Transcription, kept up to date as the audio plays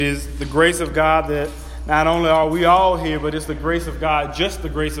It is the grace of God that not only are we all here, but it's the grace of God, just the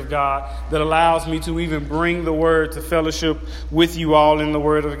grace of God, that allows me to even bring the word to fellowship with you all in the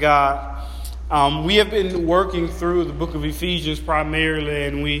word of God. We have been working through the book of Ephesians primarily,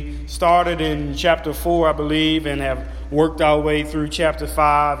 and we started in chapter 4, I believe, and have worked our way through chapter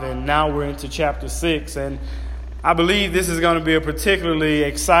 5, and now we're into chapter 6. And I believe this is going to be a particularly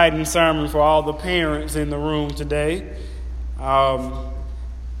exciting sermon for all the parents in the room today.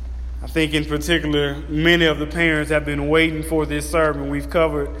 I think in particular, many of the parents have been waiting for this sermon. We've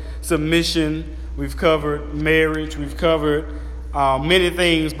covered submission, we've covered marriage, we've covered many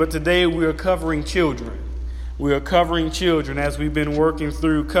things, but today we are covering children. We are covering children as we've been working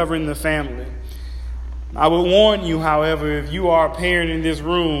through covering the family. I would warn you, however, if you are a parent in this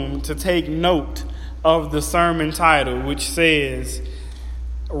room, to take note of the sermon title, which says,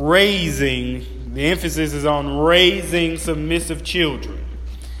 Raising, the emphasis is on raising submissive children.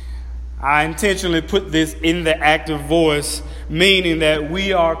 I intentionally put this in the active voice, meaning that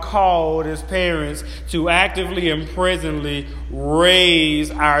we are called as parents to actively and presently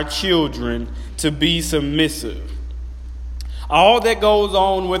raise our children to be submissive. All that goes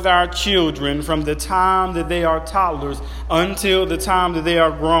on with our children from the time that they are toddlers until the time that they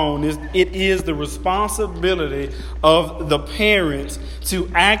are grown, it is the responsibility of the parents to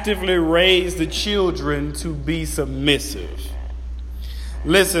actively raise the children to be submissive.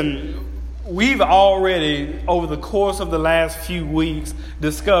 Listen, we've already, over the course of the last few weeks,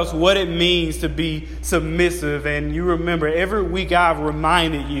 discussed what it means to be submissive. And you remember, every week I've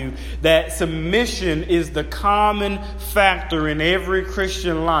reminded you that submission is the common factor in every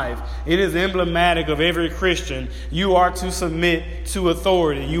Christian life. It is emblematic of every Christian. You are to submit to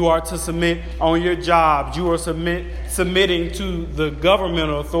authority. You are to submit on your jobs. You are submitting to the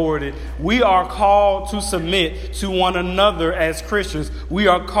governmental authority. We are called to submit to one another as Christians. We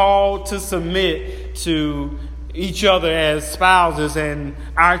are called to submit to each other as spouses, and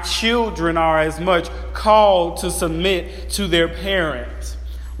our children are as much called to submit to their parents.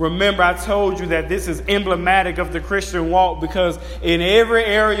 Remember, I told you that this is emblematic of the Christian walk because in every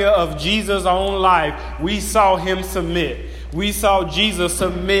area of Jesus' own life, we saw him submit. We saw Jesus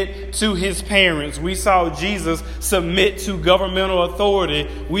submit to his parents. We saw Jesus submit to governmental authority.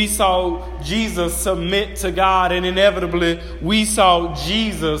 We saw Jesus submit to God. And inevitably, we saw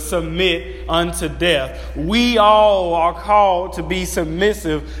Jesus submit unto death. We all are called to be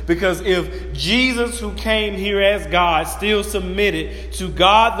submissive because if Jesus, who came here as God, still submitted to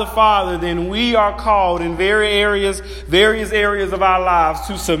God the Father, then we are called in various areas of our lives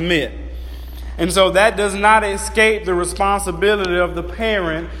to submit. And so that does not escape the responsibility of the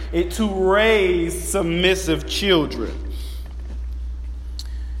parent to raise submissive children.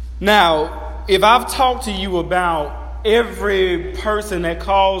 Now, if I've talked to you about every person that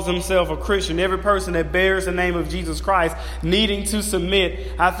calls himself a Christian, every person that bears the name of Jesus Christ needing to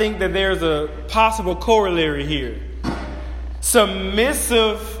submit, I think that there's a possible corollary here.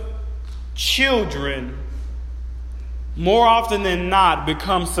 Submissive children more often than not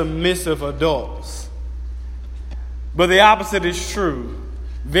become submissive adults. But the opposite is true.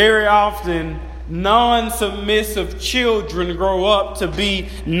 Very often, non-submissive children grow up to be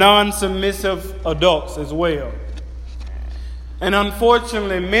non-submissive adults as well. And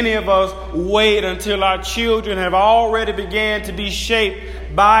unfortunately, many of us wait until our children have already began to be shaped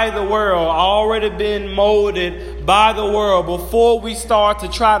by the world, already been molded by the world, before we start to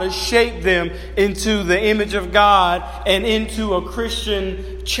try to shape them into the image of God and into a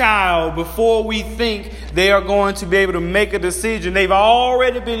Christian child. Before we think they are going to be able to make a decision, they've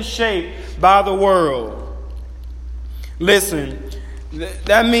already been shaped by the world. Listen,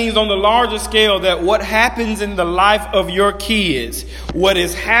 that means on the larger scale that what happens in the life of your kids, what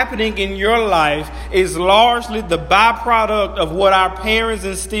is happening in your life, is largely the byproduct of what our parents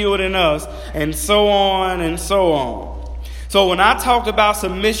instilled in us, and so on and so on. So when I talked about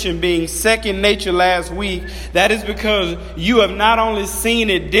submission being second nature last week, that is because you have not only seen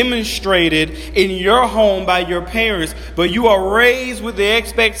it demonstrated in your home by your parents, but you are raised with the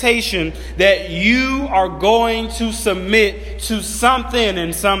expectation that you are going to submit to something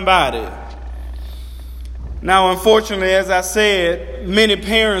and somebody. Now, unfortunately, as I said, many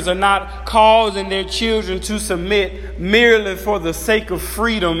parents are not causing their children to submit merely for the sake of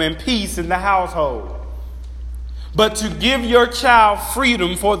freedom and peace in the household, but to give your child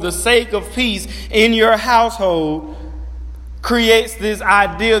freedom for the sake of peace in your household creates this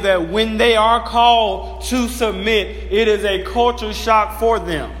idea that when they are called to submit, it is a culture shock for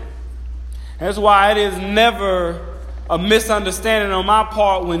them. That's why it is never a misunderstanding on my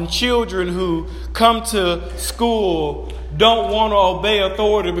part when children who come to school don't want to obey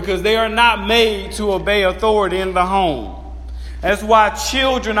authority because they are not made to obey authority in the home. That's why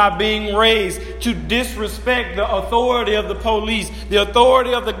children are being raised to disrespect the authority of the police, the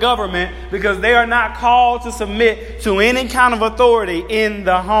authority of the government, because they are not called to submit to any kind of authority in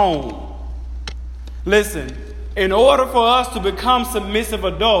the home. Listen, in order for us to become submissive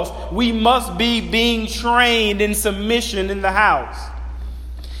adults, we must be being trained in submission in the house.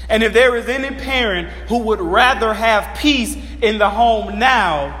 And if there is any parent who would rather have peace in the home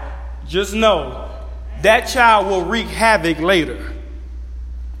now, just know that child will wreak havoc later.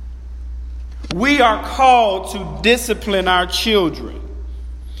 We are called to discipline our children.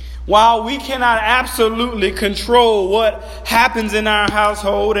 While we cannot absolutely control what happens in our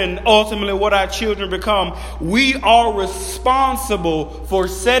household and ultimately what our children become, we are responsible for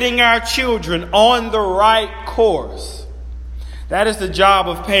setting our children on the right course. That is the job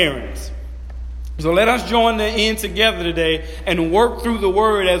of parents. So let us join the end together today and work through the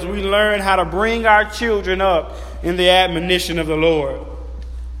word as we learn how to bring our children up in the admonition of the Lord.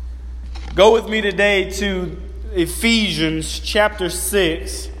 Go with me today to Ephesians chapter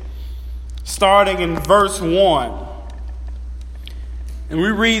 6, starting in verse 1. And we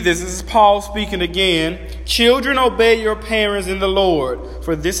read this. This is Paul speaking again. Children, obey your parents in the Lord,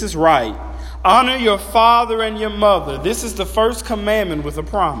 for this is right. Honor your father and your mother. This is the first commandment with a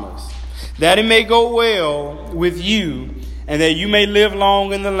promise, that it may go well with you and that you may live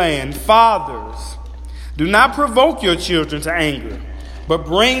long in the land. Fathers, do not provoke your children to anger, but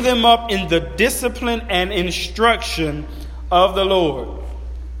bring them up in the discipline and instruction of the Lord.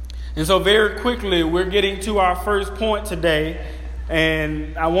 And so very quickly, we're getting to our first point today,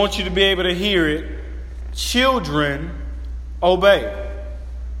 and I want you to be able to hear it. Children, obey.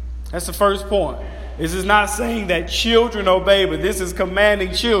 That's the first point. This is not saying that children obey, but this is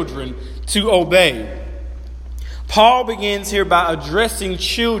commanding children to obey. Paul begins here by addressing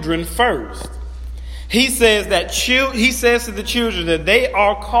children first. He says to the children that they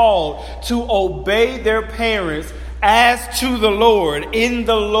are called to obey their parents as to the Lord, in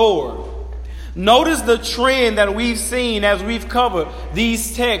the Lord. Notice the trend that we've seen as we've covered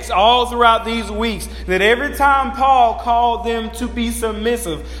these texts all throughout these weeks, that every time Paul called them to be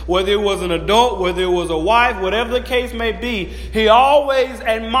submissive, whether it was an adult, whether it was a wife, whatever the case may be, he always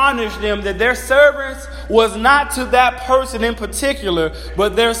admonished them that their service was not to that person in particular,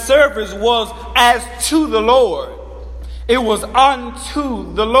 but their service was as to the Lord. It was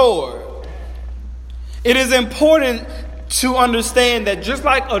unto the Lord. It is important to understand that just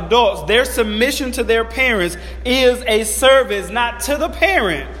like adults, their submission to their parents is a service not to the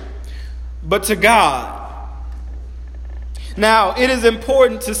parent, but to God. Now, it is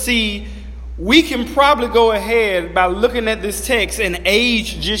important to see, we can probably go ahead by looking at this text and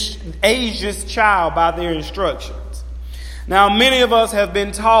age this child by their instructions. Now, many of us have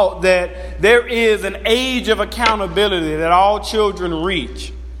been taught that there is an age of accountability that all children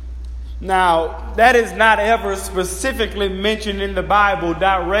reach. Now, that is not ever specifically mentioned in the Bible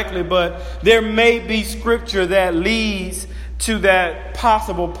directly, but there may be scripture that leads to that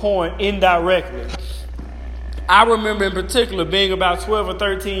possible point indirectly. I remember in particular being about 12 or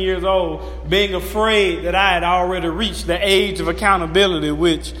 13 years old, being afraid that I had already reached the age of accountability,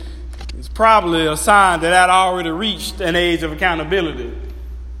 which is probably a sign that I'd already reached an age of accountability.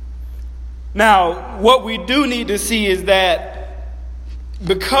 Now, what we do need to see is that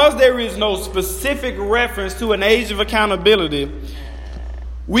because there is no specific reference to an age of accountability,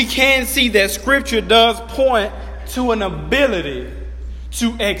 we can see that Scripture does point to an ability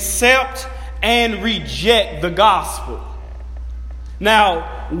to accept and reject the gospel.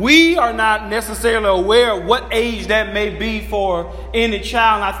 Now, we are not necessarily aware of what age that may be for any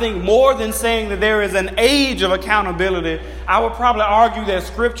child. I think more than saying that there is an age of accountability, I would probably argue that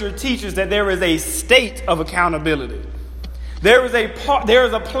Scripture teaches that there is a state of accountability. There is a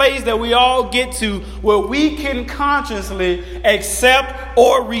place that we all get to where we can consciously accept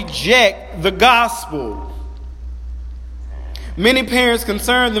or reject the gospel. Many parents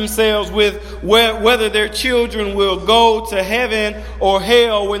concern themselves with whether their children will go to heaven or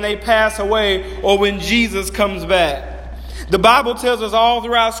hell when they pass away or when Jesus comes back. The Bible tells us all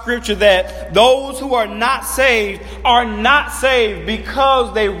throughout Scripture that those who are not saved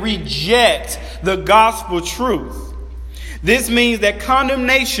because they reject the gospel truth. This means that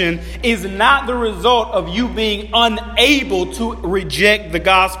condemnation is not the result of you being unable to reject the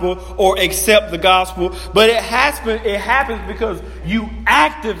gospel or accept the gospel, but it happens because you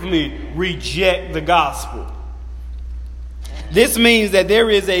actively reject the gospel. This means that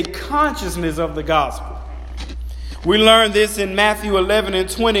there is a consciousness of the gospel. We learn this in Matthew 11 and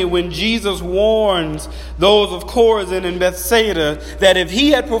 20 when Jesus warns those of Chorazin and Bethsaida that if he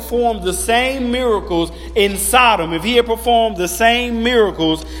had performed the same miracles in Sodom, if he had performed the same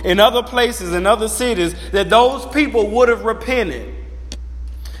miracles in other places, in other cities, that those people would have repented.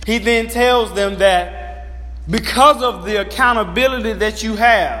 He then tells them that because of the accountability that you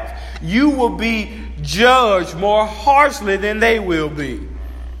have, you will be judged more harshly than they will be.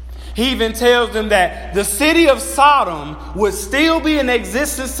 He even tells them that the city of Sodom would still be in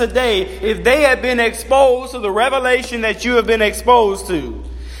existence today if they had been exposed to the revelation that you have been exposed to.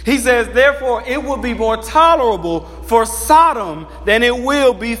 He says, therefore, it will be more tolerable for Sodom than it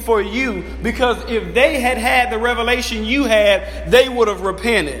will be for you, because if they had had the revelation you had, they would have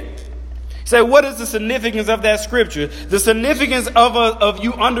repented. So what is the significance of that scripture? The significance of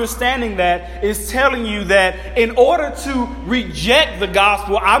you understanding that is telling you that in order to reject the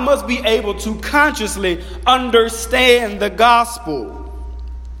gospel, I must be able to consciously understand the gospel.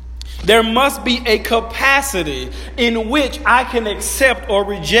 There must be a capacity in which I can accept or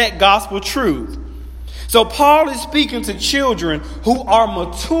reject gospel truth. So Paul is speaking to children who are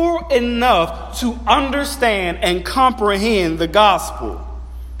mature enough to understand and comprehend the gospel.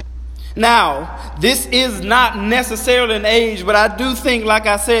 Now, this is not necessarily an age, but I do think, like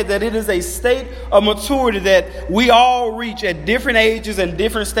I said, that it is a state of maturity that we all reach at different ages and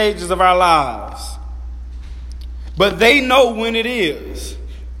different stages of our lives. But they know when it is.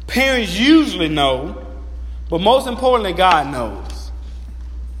 Parents usually know, but most importantly, God knows.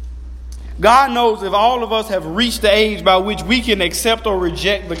 God knows if all of us have reached the age by which we can accept or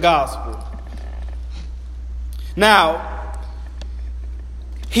reject the gospel. Now,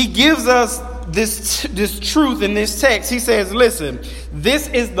 he gives us this truth in this text. He says, listen, this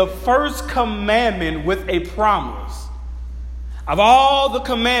is the first commandment with a promise. Of all the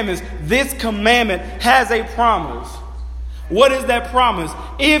commandments, this commandment has a promise. What is that promise?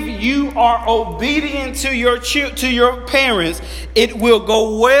 If you are obedient to your parents, it will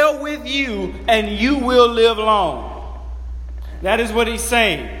go well with you and you will live long. That is what he's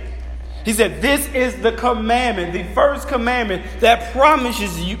saying. He said, this is the commandment, the first commandment that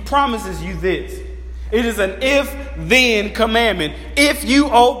promises you this. It is an if-then commandment. If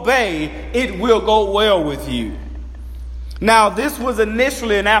you obey, it will go well with you. Now, this was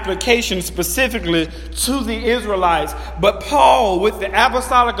initially an application specifically to the Israelites, but Paul, with the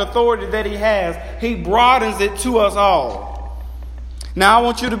apostolic authority that he has, he broadens it to us all. Now, I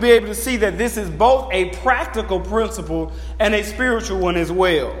want you to be able to see that this is both a practical principle and a spiritual one as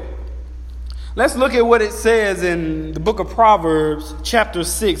well. Let's look at what it says in the book of Proverbs, chapter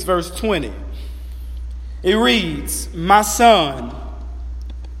 6, verse 20. It reads, "My son,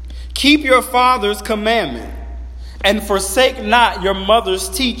 keep your father's commandment and forsake not your mother's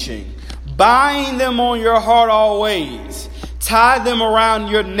teaching. Bind them on your heart always. Tie them around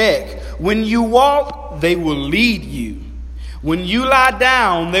your neck. When you walk, they will lead you. When you lie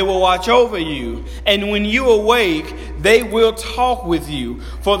down, they will watch over you. And when you awake, they will talk with you.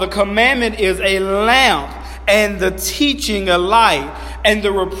 For the commandment is a lamp, and the teaching a light, and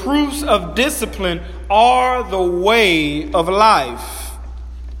the reproofs of discipline are the way of life."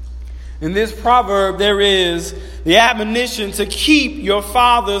 In this proverb, there is the admonition to keep your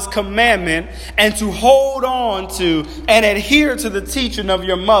father's commandment and to hold on to and adhere to the teaching of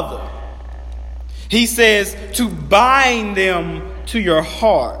your mother. He says to bind them to your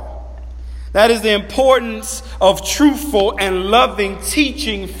heart. That is the importance of truthful and loving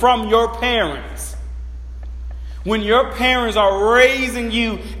teaching from your parents. When your parents are raising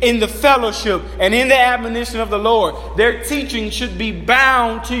you in the fellowship and in the admonition of the Lord, their teaching should be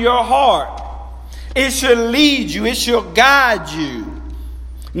bound to your heart. It should lead you. It should guide you.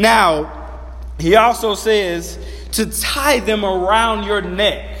 Now, he also says to tie them around your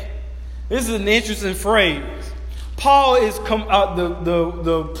neck. This is an interesting phrase. Paul is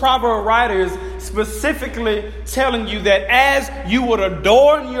the proverb writer is specifically telling you that as you would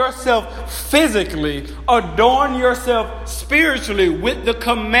adorn yourself physically, adorn yourself spiritually with the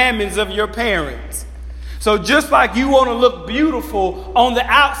commandments of your parents. So just like you want to look beautiful on the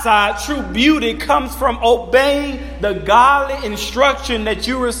outside, true beauty comes from obeying the godly instruction that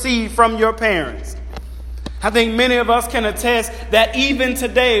you receive from your parents. I think many of us can attest that even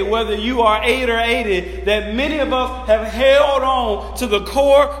today, whether you are 8 or 80, that many of us have held on to the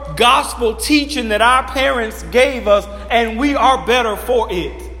core gospel teaching that our parents gave us, and we are better for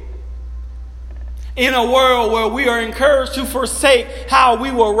it. In a world where we are encouraged to forsake how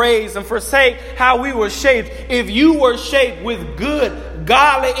we were raised and forsake how we were shaped, if you were shaped with good,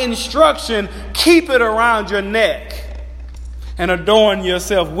 godly instruction, keep it around your neck and adorn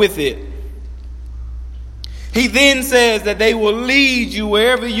yourself with it. He then says that they will lead you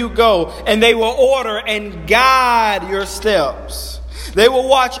wherever you go, and they will order and guide your steps. They will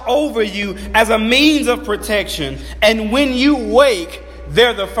watch over you as a means of protection. And when you wake,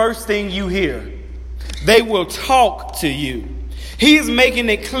 they're the first thing you hear. They will talk to you. He is making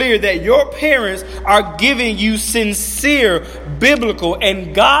it clear that your parents are giving you sincere, biblical,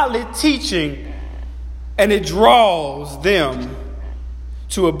 and godly teaching, and it draws them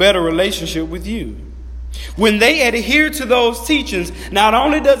to a better relationship with you. When they adhere to those teachings, not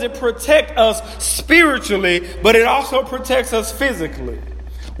only does it protect us spiritually, but it also protects us physically.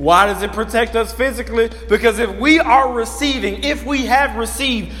 Why does it protect us physically? Because if we have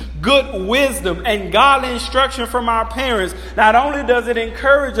received good wisdom and godly instruction from our parents, not only does it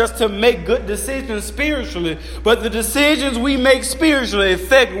encourage us to make good decisions spiritually, but the decisions we make spiritually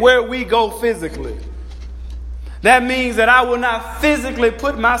affect where we go physically. That means that I will not physically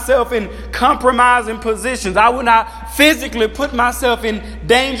put myself in compromising positions. I will not physically put myself in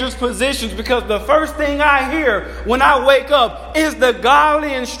dangerous positions, because the first thing I hear when I wake up is the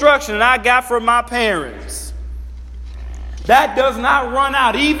godly instruction that I got from my parents. That does not run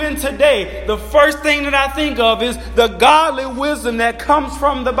out. Even today, the first thing that I think of is the godly wisdom that comes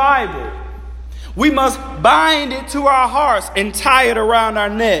from the Bible. We must bind it to our hearts and tie it around our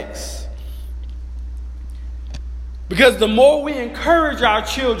necks. Because the more we encourage our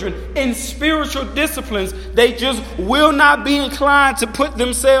children in spiritual disciplines, they just will not be inclined to put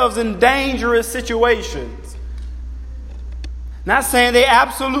themselves in dangerous situations. Not saying they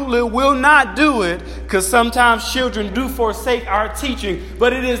absolutely will not do it, because sometimes children do forsake our teaching.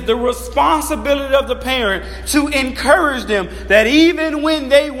 But it is the responsibility of the parent to encourage them that even when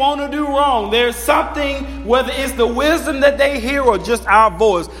they want to do wrong, there's something, whether it's the wisdom that they hear or just our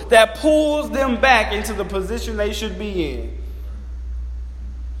voice, that pulls them back into the position they should be in.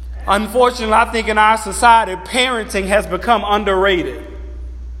 Unfortunately, I think in our society, parenting has become underrated.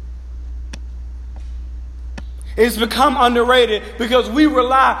 It's become underrated because we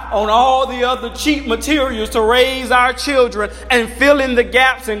rely on all the other cheap materials to raise our children and fill in the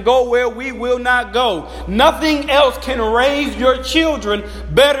gaps and go where we will not go. Nothing else can raise your children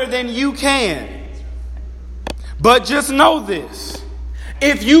better than you can. But just know this: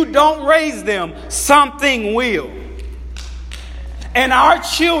 if you don't raise them, something will. And our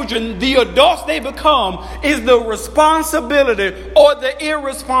children, the adults they become, is the responsibility or the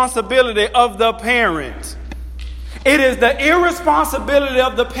irresponsibility of the parent. It is the irresponsibility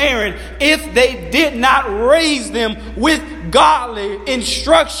of the parent if they did not raise them with godly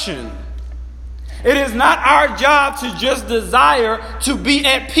instruction. It is not our job to just desire to be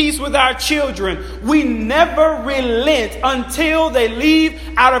at peace with our children. We never relent until they leave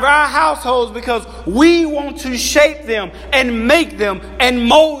out of our households, because we want to shape them and make them and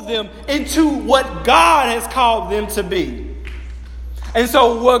mold them into what God has called them to be. And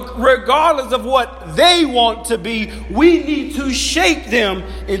so regardless of what they want to be, we need to shape them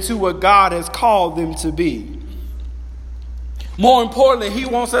into what God has called them to be. More importantly, He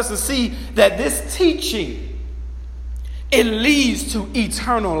wants us to see that this teaching, it leads to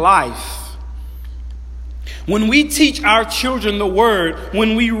eternal life. When we teach our children the Word,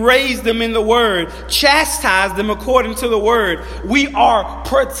 when we raise them in the Word, chastise them according to the Word, we are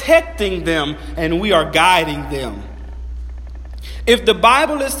protecting them and we are guiding them. If the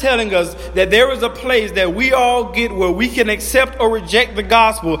Bible is telling us that there is a place that we all get where we can accept or reject the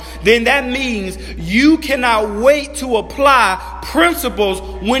gospel, then that means you cannot wait to apply principles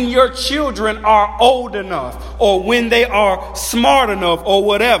when your children are old enough or when they are smart enough or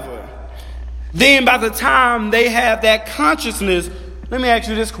whatever. Then by the time they have that consciousness, let me ask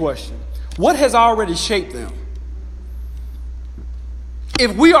you this question: what has already shaped them?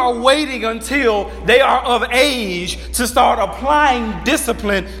 If we are waiting until they are of age to start applying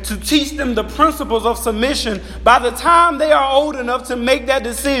discipline to teach them the principles of submission, by the time they are old enough to make that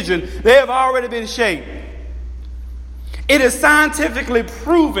decision, they have already been shaped. It is scientifically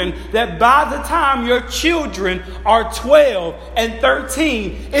proven that by the time your children are 12 and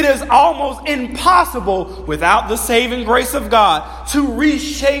 13, it is almost impossible, without the saving grace of God, to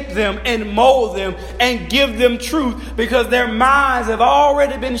reshape them and mold them and give them truth, because their minds have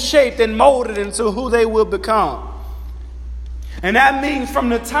already been shaped and molded into who they will become. And that means from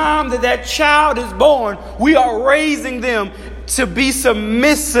the time that that child is born, we are raising them to be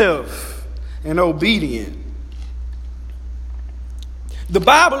submissive and obedient. The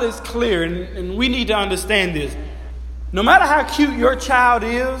Bible is clear, and we need to understand this. No matter how cute your child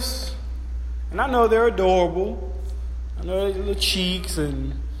is, and I know they're adorable, I know they have little cheeks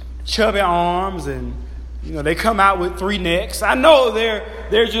and chubby arms, and they come out with 3 necks. I know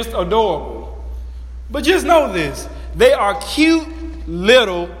they're just adorable. But just know this. They are cute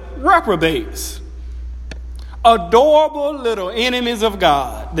little reprobates. Adorable little enemies of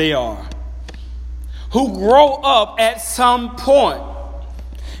God they are. Who grow up at some point.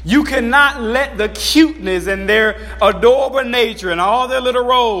 You cannot let the cuteness and their adorable nature and all their little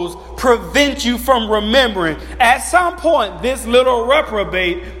roles prevent you from remembering. At some point, this little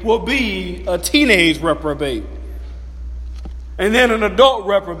reprobate will be a teenage reprobate. And then an adult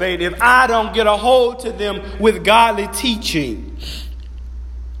reprobate if I don't get a hold to them with godly teaching.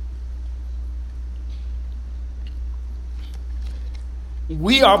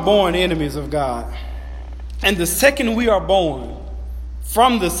 We are born enemies of God. And the second we are born,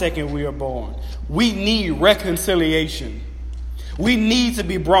 from the second we are born, we need reconciliation. We need to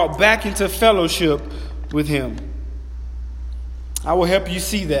be brought back into fellowship with Him. I will help you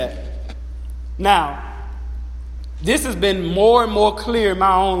see that. Now, this has been more and more clear in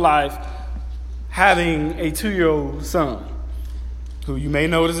my own life, having a 2-year-old son, who you may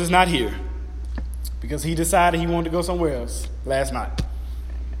notice is not here, because he decided he wanted to go somewhere else last night.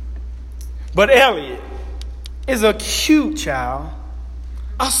 But Elliot is a cute child,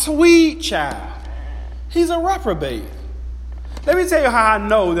 a sweet child. He's a reprobate. Let me tell you how I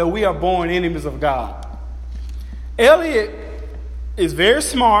know that we are born enemies of God. Elliot is very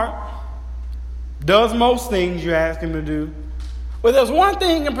smart, does most things you ask him to do. But there's one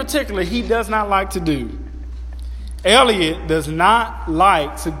thing in particular he does not like to do. Elliot does not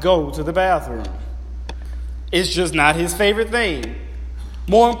like to go to the bathroom. It's just not his favorite thing.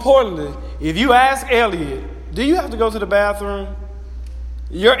 More importantly, if you ask Elliot, do you have to go to the bathroom?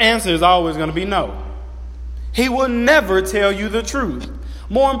 Your answer is always going to be no. He will never tell you the truth.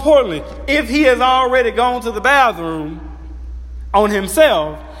 More importantly, if he has already gone to the bathroom on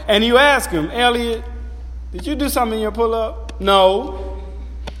himself, and you ask him, Elliot, did you do something in your pull-up? No.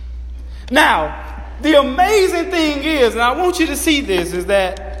 Now, the amazing thing is, and I want you to see this, is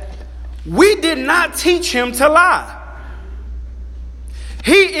that we did not teach him to lie.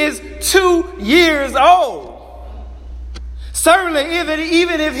 He is 2 years old. Certainly,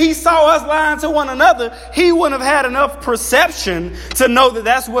 even if he saw us lying to one another, he wouldn't have had enough perception to know that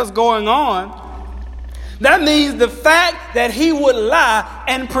that's what's going on. That means the fact that he would lie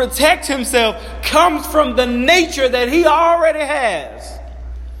and protect himself comes from the nature that he already has.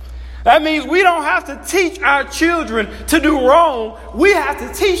 That means we don't have to teach our children to do wrong. We have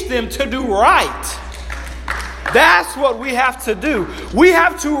to teach them to do right. That's what we have to do. We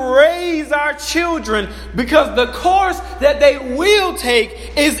have to raise our children because the course that they will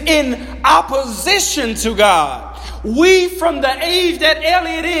take is in opposition to God. We, from the age that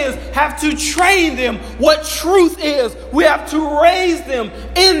Elliot is, have to train them what truth is. We have to raise them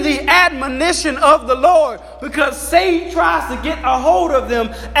in the admonition of the Lord because Satan tries to get a hold of them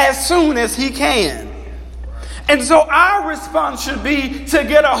as soon as he can. And so our response should be to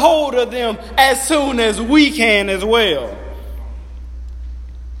get a hold of them as soon as we can as well.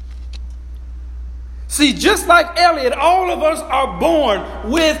 See, just like Elliot, all of us are born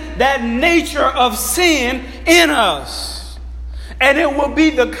with that nature of sin in us. And it will be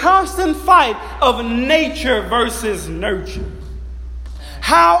the constant fight of nature versus nurture.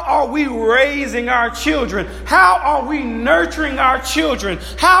 How are we raising our children? How are we nurturing our children?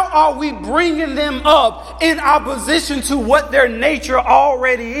 How are we bringing them up in opposition to what their nature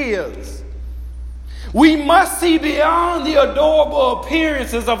already is? We must see beyond the adorable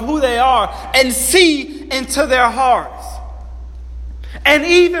appearances of who they are and see into their hearts. And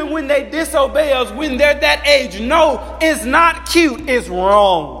even when they disobey us, when they're that age, no, it's not cute, it's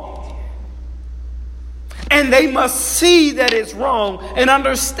wrong. And they must see that it's wrong and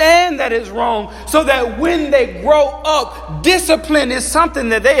understand that it's wrong so that when they grow up, discipline is something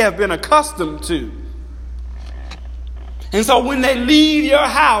that they have been accustomed to. And so when they leave your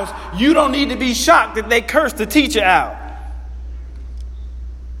house, you don't need to be shocked that they curse the teacher out.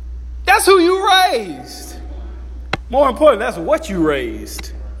 That's who you raised. More importantly, that's what you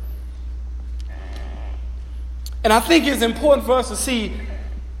raised. And I think it's important for us to see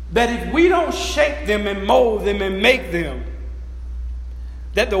that if we don't shape them and mold them and make them,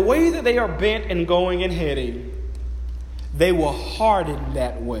 that the way that they are bent and going and heading, they will harden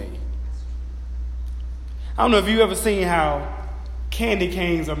that way. I don't know if you've ever seen how candy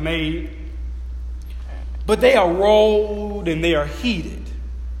canes are made, but they are rolled and they are heated.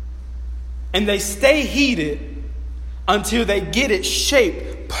 And they stay heated until they get it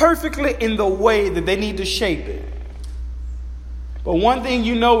shaped perfectly in the way that they need to shape it. But one thing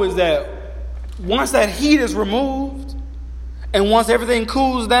you know is that once that heat is removed and once everything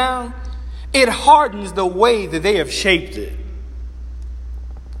cools down, it hardens the way that they have shaped it.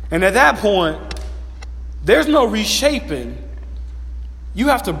 And at that point, there's no reshaping. You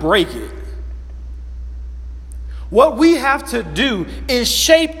have to break it. What we have to do is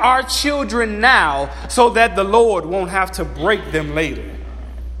shape our children now so that the Lord won't have to break them later.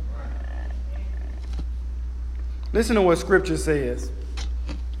 Listen to what Scripture says.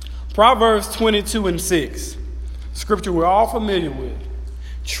 Proverbs 22:6. Scripture we're all familiar with.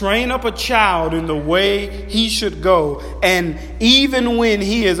 Train up a child in the way he should go, and even when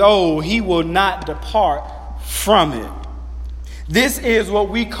he is old, he will not depart from it. This is what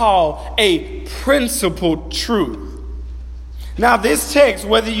we call a principled truth. Now, this text,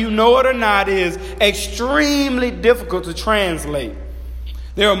 whether you know it or not, is extremely difficult to translate.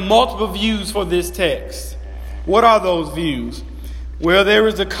 There are multiple views for this text. What are those views? Well, there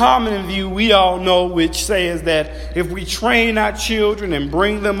is a common view we all know, which says that if we train our children and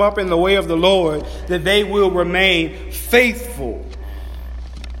bring them up in the way of the Lord, that they will remain faithful.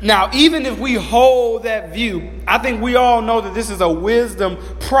 Now, even if we hold that view, I think we all know that this is a wisdom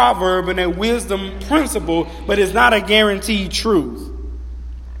proverb and a wisdom principle, but it's not a guaranteed truth.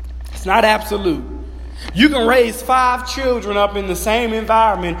 It's not absolute. You can raise 5 children up in the same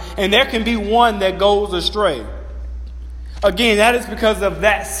environment, and there can be one that goes astray. Again, that is because of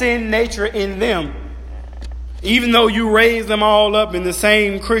that sin nature in them, even though you raise them all up in the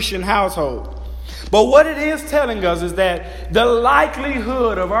same Christian household. But what it is telling us is that the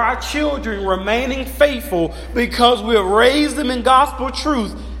likelihood of our children remaining faithful because we've raised them in gospel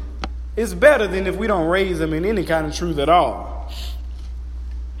truth is better than if we don't raise them in any kind of truth at all.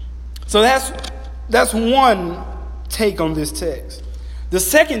 So that's one take on this text. The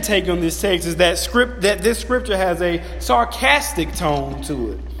second take on this text is that this scripture has a sarcastic tone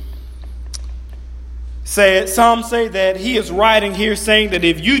to it. Some say that he is writing here saying that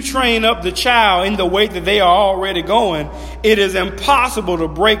if you train up the child in the way that they are already going, it is impossible to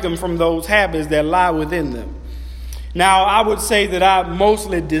break them from those habits that lie within them. Now, I would say that I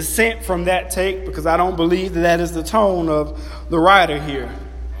mostly dissent from that take because I don't believe that is the tone of the writer here.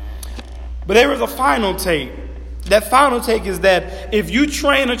 But there is a final take. That final take is that if you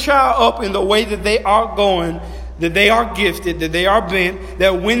train a child up in the way that they are going, that they are gifted, that they are bent,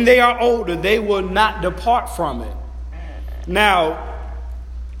 that when they are older, they will not depart from it. Now,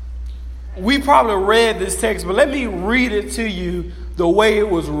 we probably read this text, but let me read it to you the way it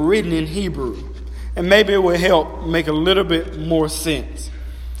was written in Hebrew. And maybe it will help make a little bit more sense.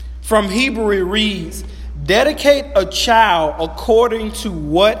 From Hebrew, it reads, dedicate a child according to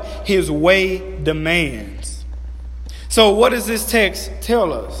what his way demands. So what does this text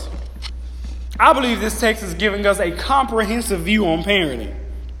tell us? I believe this text is giving us a comprehensive view on parenting.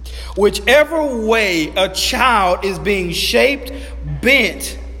 Whichever way a child is being shaped,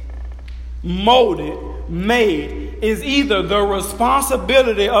 bent, molded, made, is either the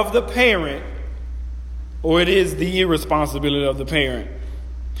responsibility of the parent or it is the irresponsibility of the parent.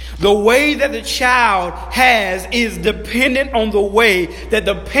 The way that the child has is dependent on the way that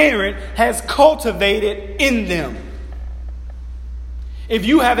the parent has cultivated in them. If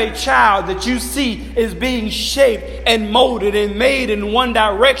you have a child that you see is being shaped and molded and made in one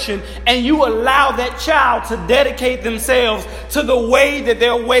direction, and you allow that child to dedicate themselves to the way that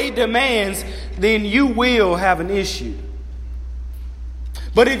their way demands, then you will have an issue.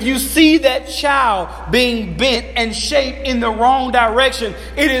 But if you see that child being bent and shaped in the wrong direction,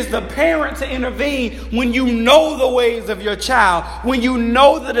 it is the parent to intervene when you know the ways of your child, when you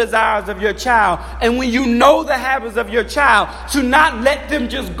know the desires of your child, and when you know the habits of your child, to not let them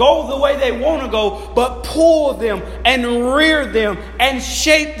just go the way they want to go, but pull them and rear them and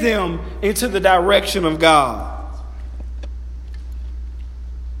shape them into the direction of God.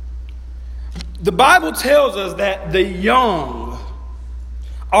 The Bible tells us that the young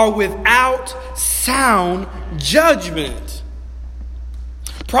are without sound judgment.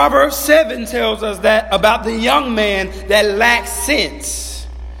 Proverbs 7 tells us that about the young man that lacks sense.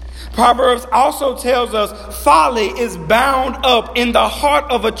 Proverbs also tells us folly is bound up in the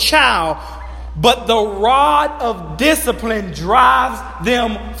heart of a child, but the rod of discipline drives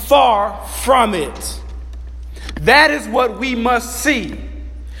them far from it. That is what we must see.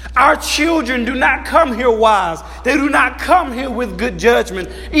 Our children do not come here wise. They do not come here with good judgment.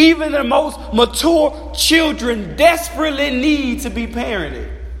 Even the most mature children desperately need to be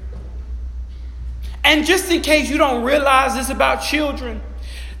parented. And just in case you don't realize this about children,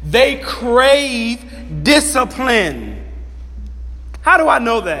 they crave discipline. How do I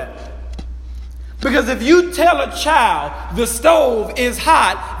know that? Because if you tell a child the stove is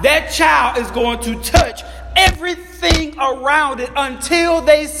hot, that child is going to touch everything around it until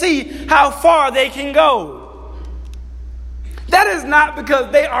they see how far they can go. That is not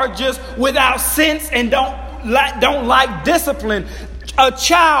because they are just without sense and don't like discipline. A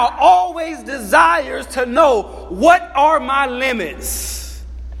child always desires to know, what are my limits?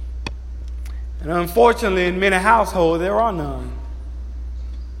 And unfortunately, in many households, there are none.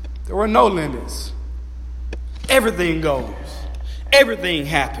 There are no limits. Everything goes. Everything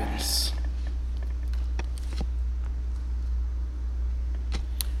happens.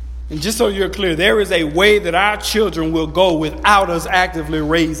 And just so you're clear, there is a way that our children will go without us actively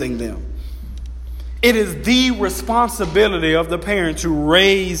raising them. It is the responsibility of the parent to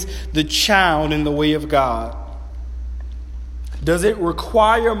raise the child in the way of God. Does it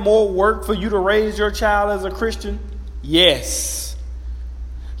require more work for you to raise your child as a Christian? Yes.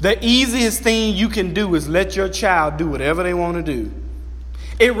 The easiest thing you can do is let your child do whatever they want to do.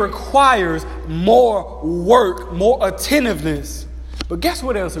 It requires more work, more attentiveness. But guess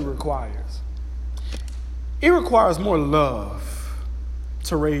what else it requires? It requires more love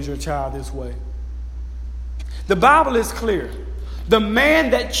to raise your child this way. The Bible is clear. The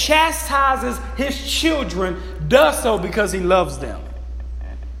man that chastises his children does so because he loves them.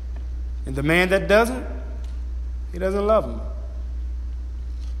 And the man that doesn't, he doesn't love them.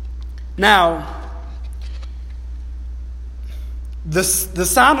 Now, the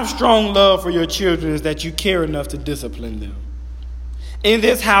sign of strong love for your children is that you care enough to discipline them. In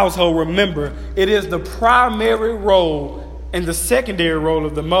this household, remember, it is the primary role and the secondary role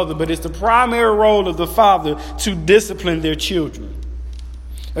of the mother, but it's the primary role of the father to discipline their children.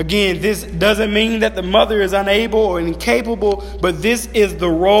 Again, this doesn't mean that the mother is unable or incapable, but this is the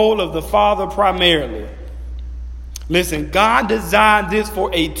role of the father primarily. Listen, God designed this for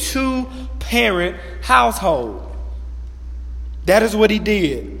a two-parent household. That is what he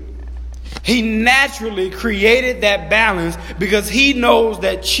did. He naturally created that balance because he knows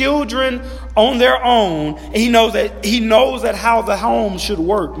that children on their own, he knows that how the home should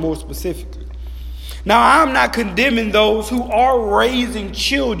work more specifically. Now, I'm not condemning those who are raising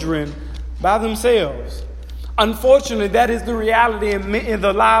children by themselves. Unfortunately, that is the reality in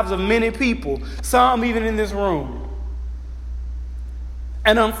the lives of many people, some even in this room.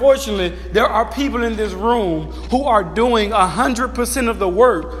 And unfortunately, there are people in this room who are doing 100% of the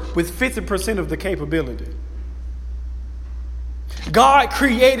work with 50% of the capability. God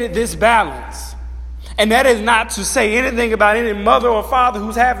created this balance. And that is not to say anything about any mother or father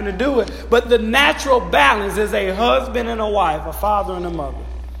who's having to do it. But the natural balance is a husband and a wife, a father and a mother.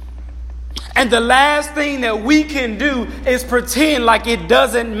 And the last thing that we can do is pretend like it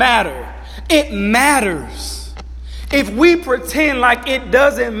doesn't matter. It matters. If we pretend like it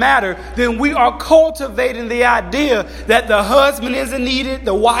doesn't matter, then we are cultivating the idea that the husband isn't needed,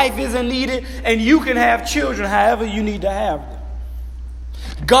 the wife isn't needed, and you can have children however you need to have them.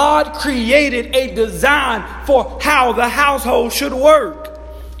 God created a design for how the household should work.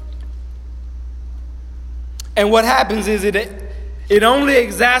 And what happens is it only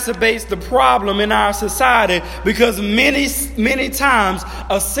exacerbates the problem in our society because many times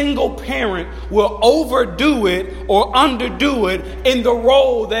a single parent will overdo it or underdo it in the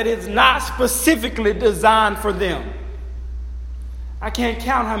role that is not specifically designed for them. I can't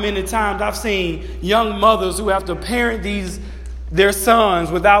count how many times I've seen young mothers who have to parent their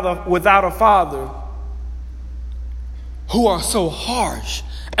sons without a father who are so harsh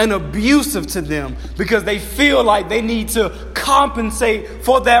and abusive to them because they feel like they need to compensate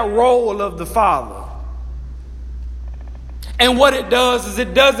for that role of the father. And what it does is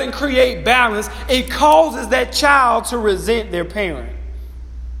it doesn't create balance. It causes that child to resent their parent.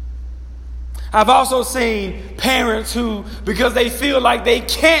 I've also seen parents who, because they feel like they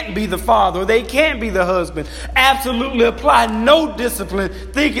can't be the father, or they can't be the husband, absolutely apply no discipline,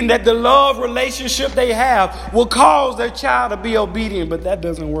 thinking that the love relationship they have will cause their child to be obedient, but that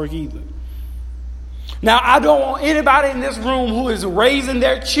doesn't work either. Now, I don't want anybody in this room who is raising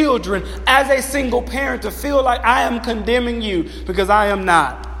their children as a single parent to feel like I am condemning you, because I am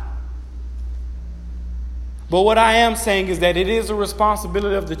not. But what I am saying is that it is a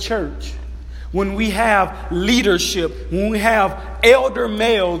responsibility of the church. When we have leadership, when we have elder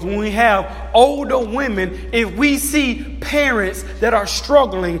males, when we have older women, if we see parents that are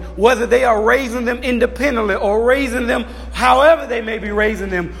struggling, whether they are raising them independently or raising them however they may be raising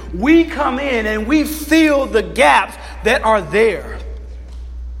them, we come in and we fill the gaps that are there.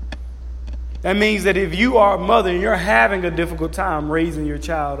 That means that if you are a mother and you're having a difficult time raising your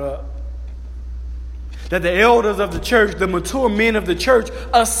child up, that the elders of the church, the mature men of the church,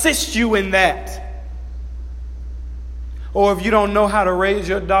 assist you in that. Or if you don't know how to raise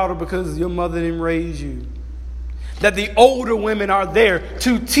your daughter because your mother didn't raise you, that the older women are there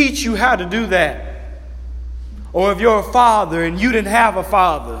to teach you how to do that. Or if you're a father and you didn't have a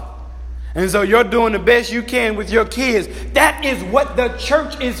father, and so you're doing the best you can with your kids, that is what the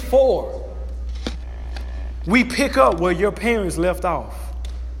church is for. We pick up where your parents left off,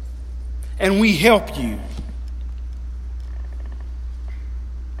 and we help you.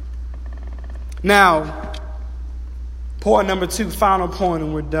 Now, point number 2, final point,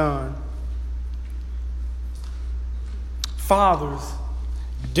 and we're done. Fathers,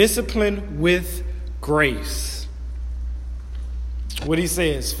 discipline with grace. What he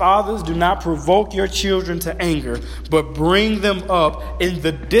says, fathers, do not provoke your children to anger, but bring them up in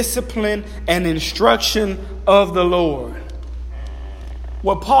the discipline and instruction of the Lord.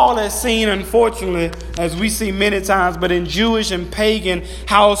 What Paul has seen, unfortunately, as we see many times, but in Jewish and pagan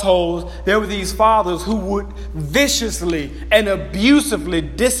households, there were these fathers who would viciously and abusively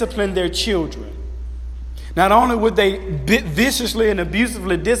discipline their children. Not only would they viciously and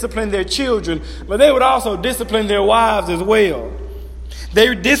abusively discipline their children, but they would also discipline their wives as well.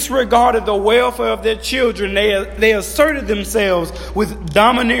 They disregarded the welfare of their children. They asserted themselves with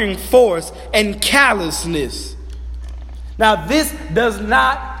domineering force and callousness. Now, this does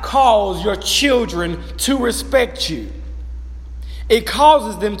not cause your children to respect you. It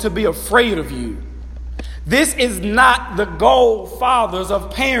causes them to be afraid of you. This is not the goal, fathers,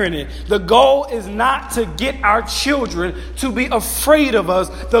 of parenting. The goal is not to get our children to be afraid of us.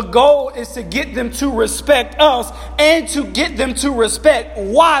 The goal is to get them to respect us and to get them to respect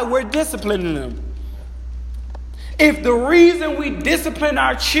why we're disciplining them. If the reason we discipline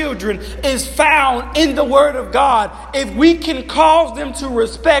our children is found in the Word of God, if we can cause them to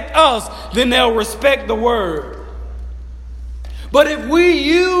respect us, then they'll respect the Word. But if we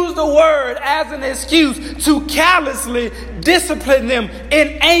use the Word as an excuse to callously discipline them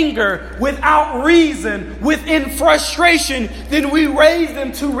in anger, without reason, within frustration, then we raise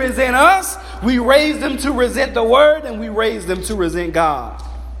them to resent us, we raise them to resent the Word, and we raise them to resent God.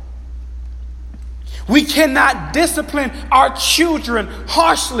 We cannot discipline our children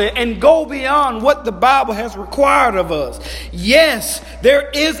harshly and go beyond what the Bible has required of us. Yes, there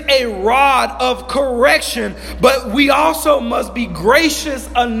is a rod of correction, but we also must be gracious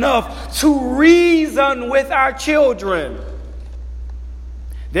enough to reason with our children.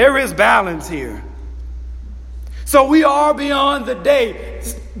 There is balance here. So we are beyond the day.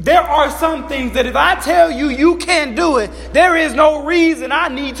 There are some things that if I tell you you can't do it, there is no reason I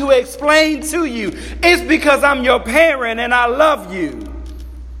need to explain to you. It's because I'm your parent and I love you.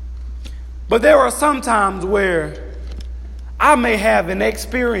 But there are some times where I may have an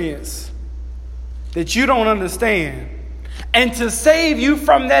experience that you don't understand. And to save you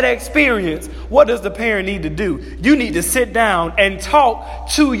from that experience, what does the parent need to do? You need to sit down and talk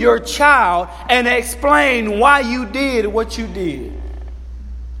to your child and explain why you did what you did.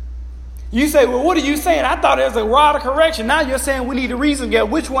 You say, well, what are you saying? I thought there was a rod of correction. Now you're saying we need a reason. Yeah,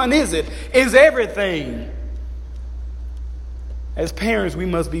 which one is it? Is everything. As parents, we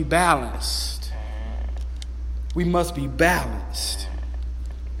must be balanced. We must be balanced.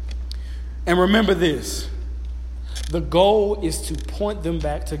 And remember this. The goal is to point them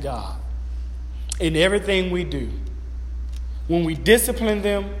back to God in everything we do. When we discipline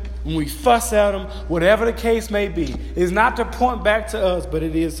them, when we fuss at them, whatever the case may be, is not to point back to us, but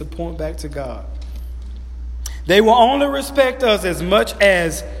it is to point back to God. They will only respect us as much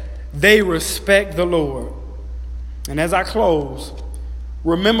as they respect the Lord. And as I close,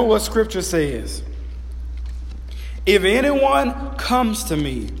 remember what Scripture says. If anyone comes to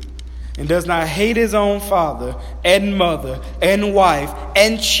me and does not hate his own father and mother and wife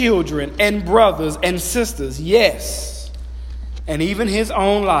and children and brothers and sisters, yes, and even his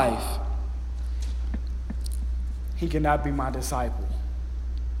own life, he cannot be my disciple.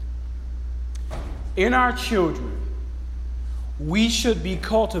 In our children, we should be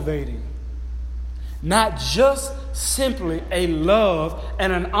cultivating not just simply a love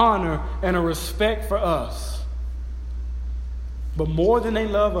and an honor and a respect for us, but more than they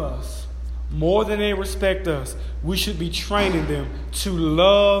love us, more than they respect us, we should be training them to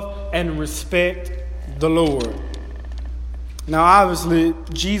love and respect the Lord. Now, obviously,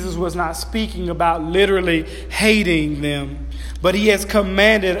 Jesus was not speaking about literally hating them, but he has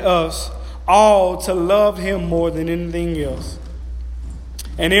commanded us all to love him more than anything else.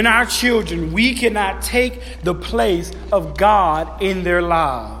 And in our children, we cannot take the place of God in their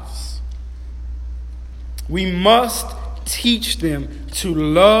lives. We must teach them to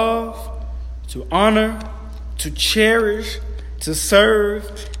love, to honor, to cherish, to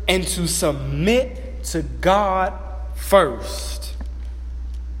serve, and to submit to God first.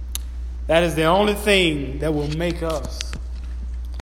 That is the only thing that will make us